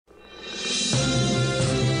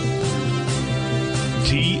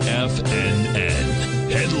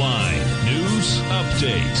TFNN. Headline News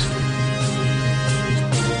Update.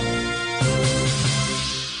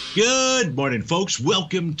 Good morning, folks.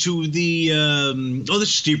 Welcome to the, this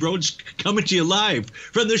is Steve Rhodes coming to you live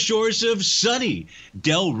from the shores of sunny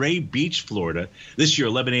Delray Beach, Florida. This is your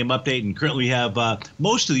 11 a.m. update, and currently we have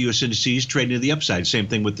most of the U.S. indices trading to the upside. Same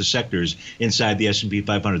thing with the sectors inside the S&P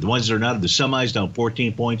 500. The ones that are not, the semis down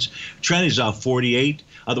 14 points. Trend is off 48.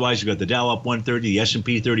 Otherwise, you've got the Dow up 130, the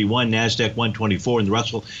S&P 31, NASDAQ 124, and the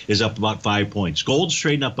Russell is up about 5 points. Gold's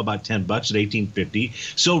trading up about $10 at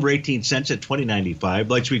 $18.50. Silver 18 cents at $20.95.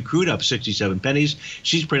 Light sweet crude up 67 pennies.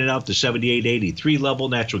 She's printed out the 78.83 level.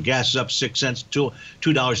 Natural gas is up 6 cents to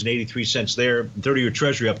 $2.83 there. 30-year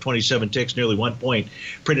Treasury up 27 ticks, nearly 1 point,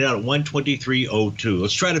 printed out at 123.02.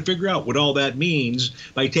 Let's try to figure out what all that means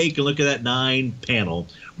by taking a look at that 9-panel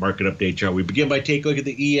market update chart. We begin by taking a look at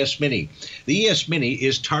the ES Mini. The ES Mini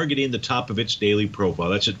is targeting the top of its daily profile.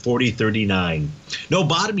 That's at 40.39. No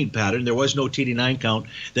bottoming pattern. There was no TD9 count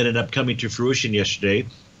that ended up coming to fruition yesterday.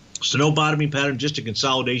 So no bottoming pattern, just a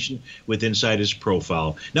consolidation with inside its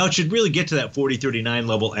profile. Now it should really get to that 40.39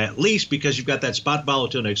 level at least, because you've got that spot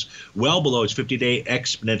volatile index well below its 50-day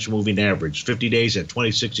exponential moving average. 50 days at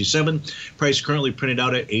 20.67. Price currently printed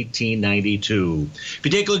out at 18.92. If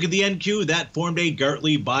you take a look at the NQ, that formed a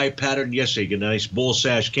Gartley buy pattern yesterday. You get a nice bull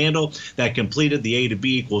sash candle that completed the A to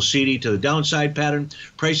B equals CD to the downside pattern.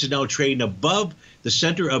 Price is now trading above the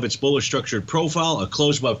center of its bullish structured profile. A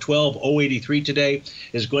close above 12.083 today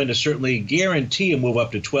is going to certainly guarantee a move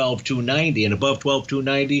up to 12.290, and above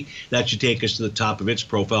 12.290, that should take us to the top of its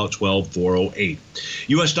profile at 12.408.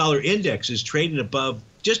 U.S. dollar index is trading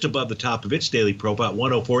just above the top of its daily profile at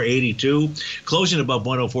 104.82. Closing above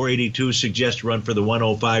 104.82 suggests a run for the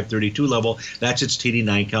 105.32 level. That's its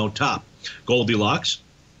TD9 count top. Goldilocks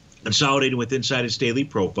consolidating with inside its daily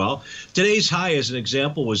profile. Today's high, as an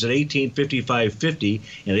example, was at 1855.50,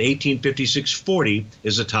 and at 1856.40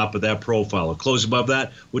 is the top of that profile. A close above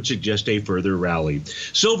that would suggest a further rally.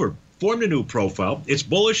 Silver formed a new profile. It's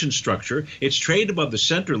bullish in structure. It's traded above the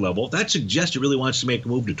center level. That suggests it really wants to make a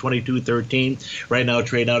move to 22.13. Right now,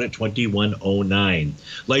 trade out at 21.09.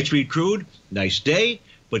 Light sweet crude, nice day,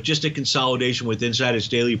 but just a consolidation with inside its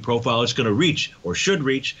daily profile. It's going to reach, or should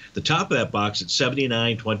reach, the top of that box at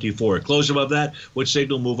 79.24. A close above that would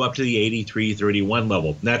signal move up to the 83.31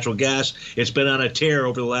 level. Natural gas, it's been on a tear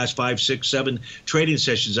over the last 5, 6, 7 trading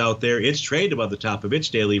sessions out there. It's traded above the top of its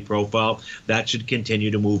daily profile. That should continue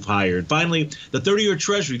to move higher. And finally, the 30-year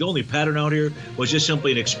Treasury, the only pattern out here was just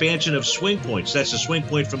simply an expansion of swing points. That's the swing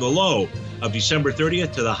point from the low of December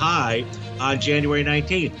 30th to the high on January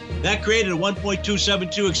 19th. That created a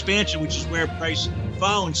 1.272 expansion, which is where price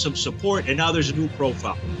found some support, and now there's a new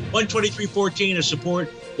profile. 123.14 is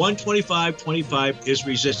support, 125.25 is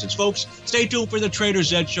resistance. Folks, stay tuned for the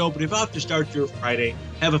Trader's Edge show, but if you have to start your Friday,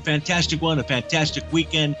 have a fantastic one, a fantastic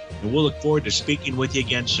weekend, and we'll look forward to speaking with you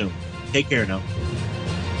again soon. Take care now.